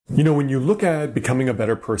You know, when you look at becoming a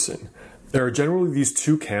better person, there are generally these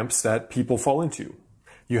two camps that people fall into.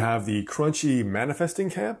 You have the crunchy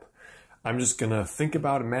manifesting camp. I'm just going to think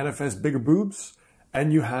about and manifest bigger boobs.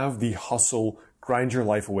 And you have the hustle, grind your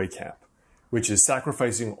life away camp, which is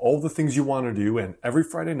sacrificing all the things you want to do and every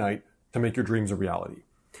Friday night to make your dreams a reality.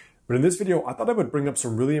 But in this video, I thought I would bring up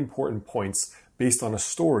some really important points based on a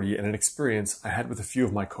story and an experience I had with a few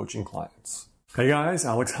of my coaching clients. Hey guys,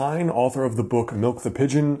 Alex Hine, author of the book Milk the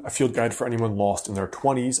Pigeon, a field guide for anyone lost in their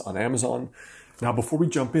 20s on Amazon. Now, before we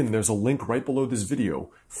jump in, there's a link right below this video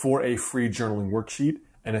for a free journaling worksheet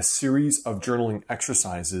and a series of journaling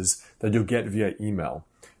exercises that you'll get via email.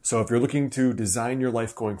 So if you're looking to design your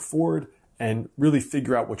life going forward and really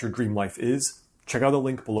figure out what your dream life is, check out the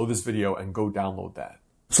link below this video and go download that.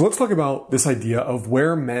 So let's talk about this idea of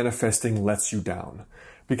where manifesting lets you down.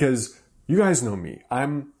 Because you guys know me,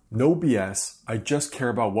 I'm no BS. I just care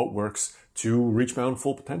about what works to reach my own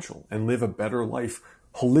full potential and live a better life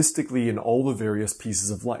holistically in all the various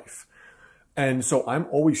pieces of life. And so I'm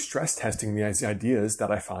always stress testing these ideas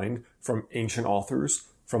that I find from ancient authors,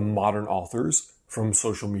 from modern authors, from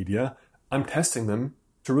social media. I'm testing them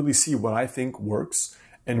to really see what I think works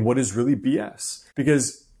and what is really BS.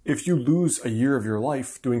 Because if you lose a year of your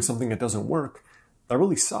life doing something that doesn't work, that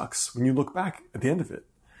really sucks when you look back at the end of it.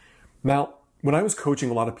 Now, when I was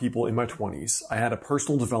coaching a lot of people in my 20s, I had a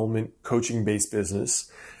personal development coaching-based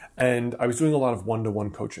business, and I was doing a lot of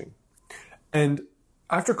one-to-one coaching. And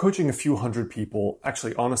after coaching a few hundred people,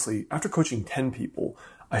 actually, honestly, after coaching 10 people,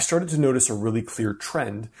 I started to notice a really clear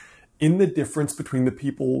trend in the difference between the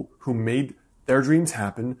people who made their dreams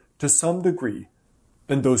happen to some degree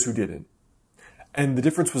and those who didn't. And the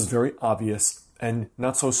difference was very obvious and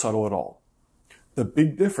not so subtle at all. The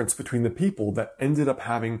big difference between the people that ended up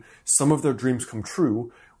having some of their dreams come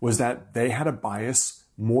true was that they had a bias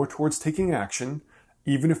more towards taking action,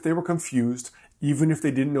 even if they were confused, even if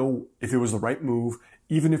they didn't know if it was the right move,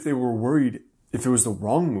 even if they were worried if it was the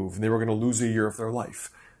wrong move and they were going to lose a year of their life.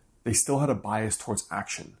 They still had a bias towards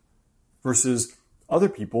action. Versus other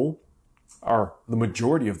people, or the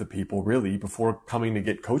majority of the people really, before coming to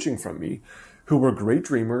get coaching from me, who were great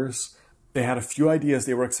dreamers. They had a few ideas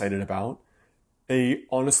they were excited about. They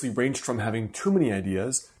honestly ranged from having too many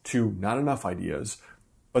ideas to not enough ideas,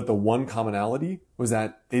 but the one commonality was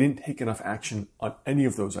that they didn't take enough action on any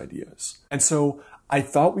of those ideas. And so I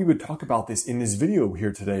thought we would talk about this in this video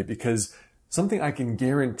here today because something I can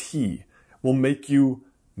guarantee will make you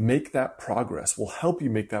make that progress, will help you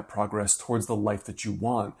make that progress towards the life that you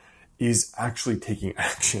want, is actually taking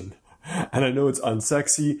action. And I know it's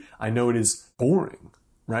unsexy, I know it is boring,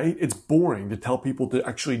 right? It's boring to tell people to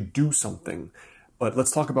actually do something. But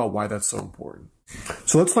let's talk about why that's so important.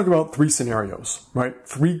 So let's talk about three scenarios, right?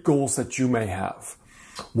 Three goals that you may have.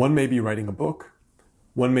 One may be writing a book.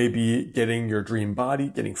 One may be getting your dream body,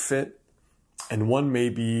 getting fit. And one may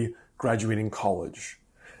be graduating college.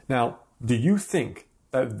 Now, do you think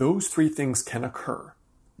that those three things can occur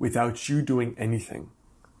without you doing anything?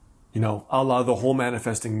 You know, a la the whole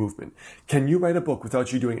manifesting movement. Can you write a book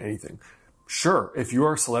without you doing anything? Sure, if you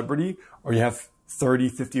are a celebrity or you have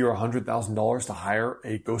 $30, $50, or $100,000 to hire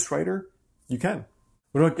a ghostwriter, you can.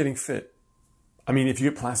 What about getting fit? I mean, if you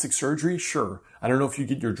get plastic surgery, sure. I don't know if you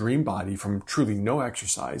get your dream body from truly no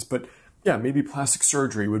exercise, but yeah, maybe plastic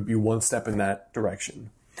surgery would be one step in that direction.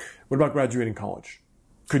 What about graduating college?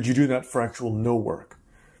 Could you do that for actual no work?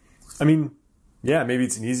 I mean, yeah, maybe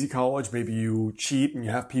it's an easy college. Maybe you cheat and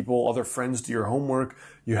you have people, other friends do your homework.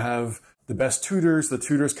 You have the best tutors. The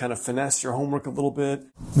tutors kind of finesse your homework a little bit.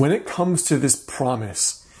 When it comes to this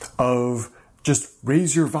promise of just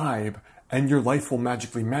raise your vibe and your life will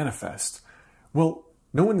magically manifest, well,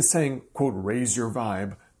 no one is saying, quote, raise your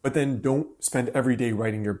vibe, but then don't spend every day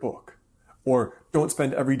writing your book. Or don't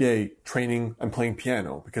spend every day training and playing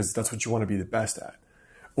piano because that's what you want to be the best at.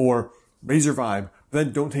 Or raise your vibe, but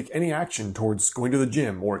then don't take any action towards going to the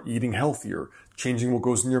gym or eating healthier, changing what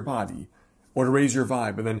goes in your body. Or to raise your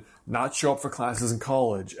vibe and then not show up for classes in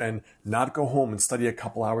college and not go home and study a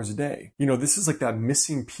couple hours a day. You know, this is like that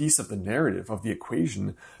missing piece of the narrative of the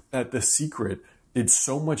equation that The Secret did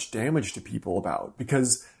so much damage to people about,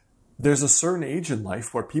 because there's a certain age in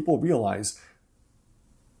life where people realize,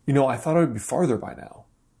 you know, I thought I would be farther by now,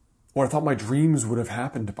 or I thought my dreams would have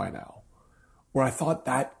happened by now, or I thought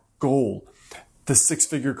that goal, the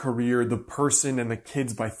six-figure career, the person and the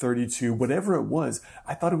kids by 32, whatever it was,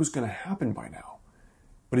 I thought it was going to happen by now,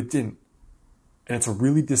 but it didn't. And it's a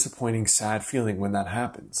really disappointing, sad feeling when that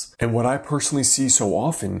happens. And what I personally see so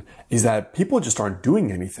often is that people just aren't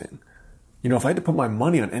doing anything. You know, if I had to put my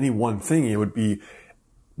money on any one thing, it would be,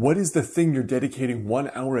 what is the thing you're dedicating 1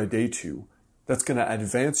 hour a day to that's going to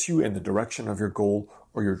advance you in the direction of your goal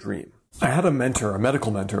or your dream. I had a mentor, a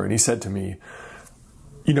medical mentor, and he said to me,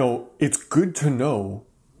 you know, it's good to know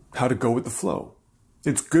how to go with the flow.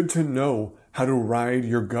 It's good to know how to ride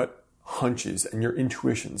your gut hunches and your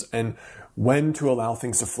intuitions and when to allow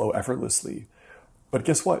things to flow effortlessly. But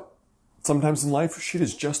guess what? Sometimes in life, shit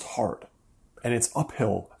is just hard and it's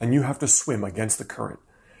uphill and you have to swim against the current.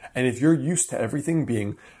 And if you're used to everything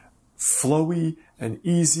being flowy and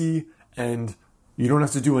easy and you don't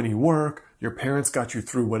have to do any work, your parents got you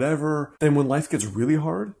through whatever, then when life gets really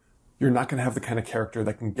hard, you're not going to have the kind of character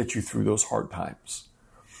that can get you through those hard times.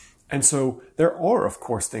 And so there are, of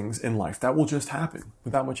course, things in life that will just happen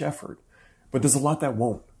without much effort, but there's a lot that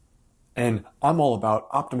won't. And I'm all about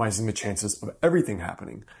optimizing the chances of everything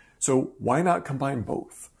happening. So why not combine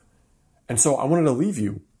both? And so I wanted to leave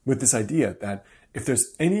you with this idea that if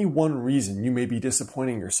there's any one reason you may be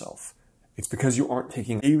disappointing yourself, it's because you aren't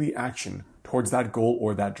taking daily action towards that goal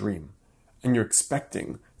or that dream. And you're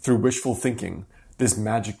expecting, through wishful thinking, this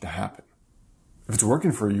magic to happen. If it's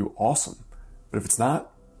working for you, awesome. But if it's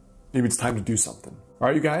not, maybe it's time to do something. All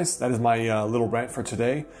right, you guys, that is my little rant for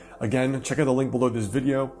today. Again, check out the link below this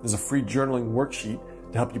video. There's a free journaling worksheet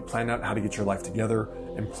to help you plan out how to get your life together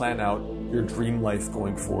and plan out your dream life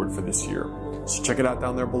going forward for this year. So check it out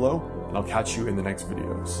down there below, and I'll catch you in the next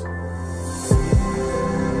videos.